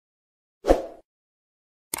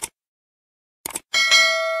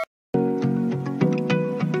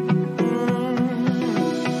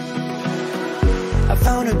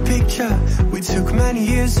picture we took many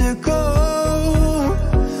years ago,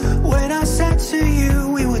 when I said to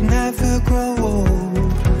you we would never grow old.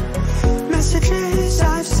 Messages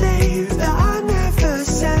I've saved that I never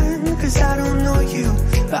send, cause I don't know you,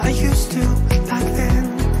 but I used to back then.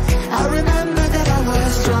 I remember that I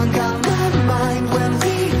was drunk out my mind when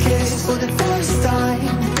we kissed for the first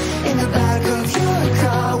time. In the back of your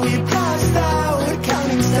car we passed out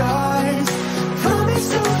counting stars.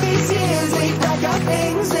 Promised all these years we'd pack our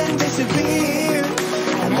things and disappear.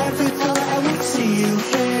 I never thought I would see you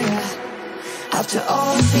here after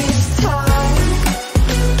all this time.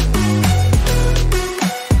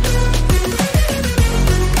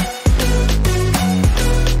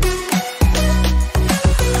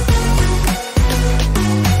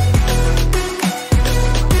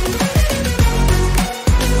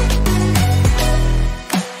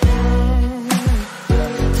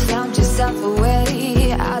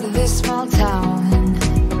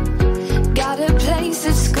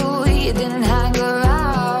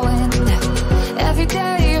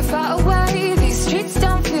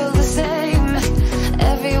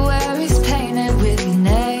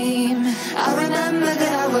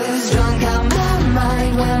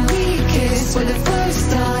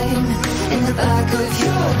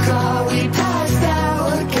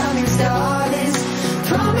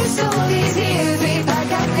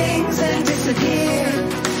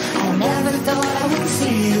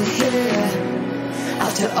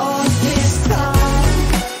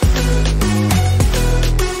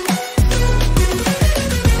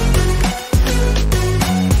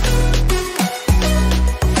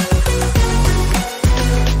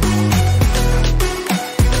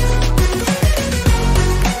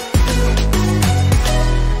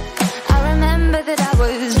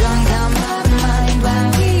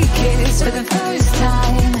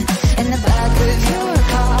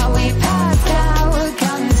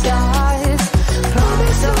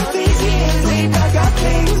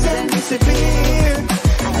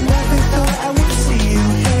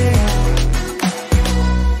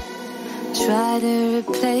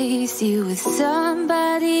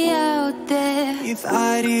 If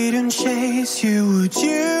I didn't chase you, would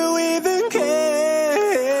you even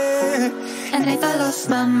care? And if I lost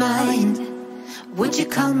my mind, would you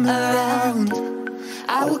come around?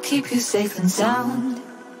 I will keep you safe and sound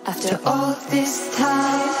after all this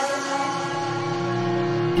time.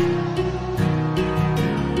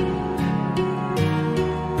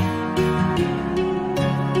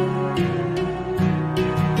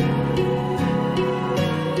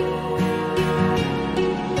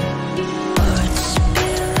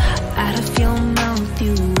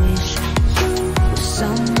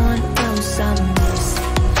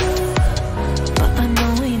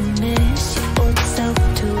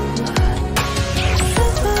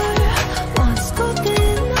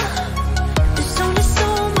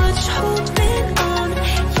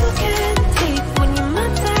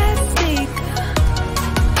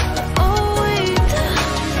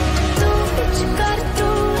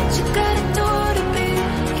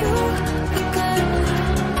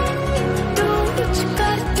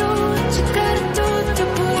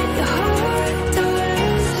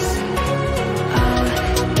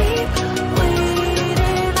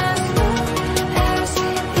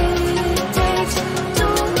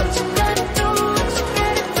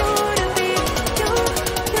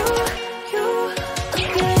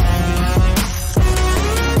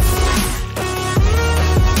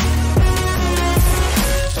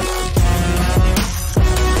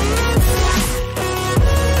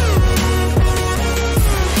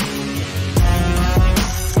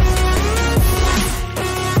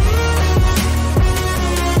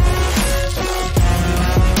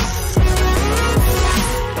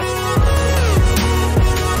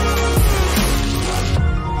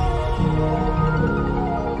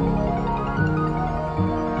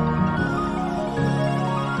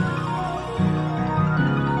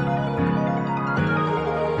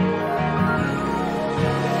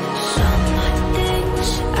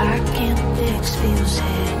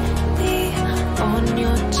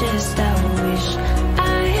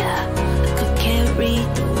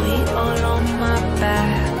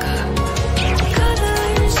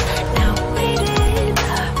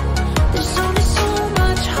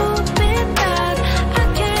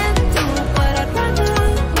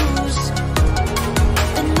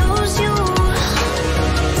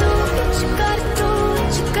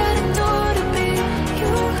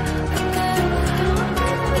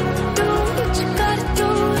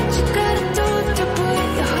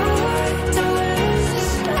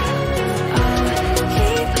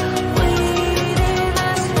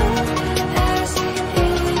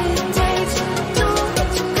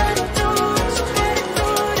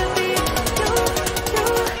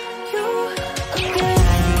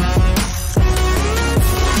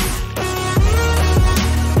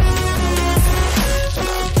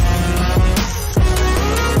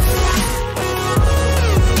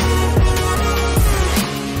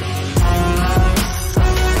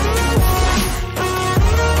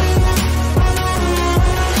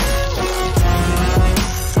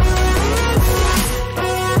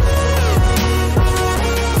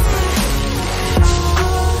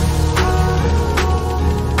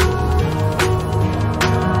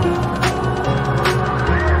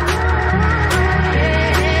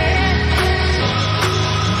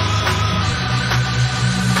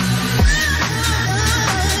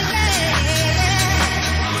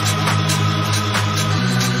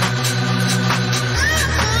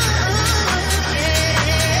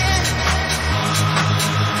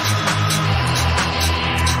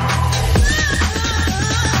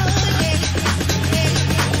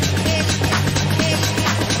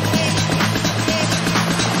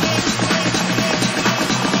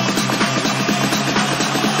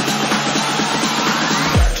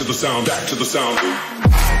 back to the sound.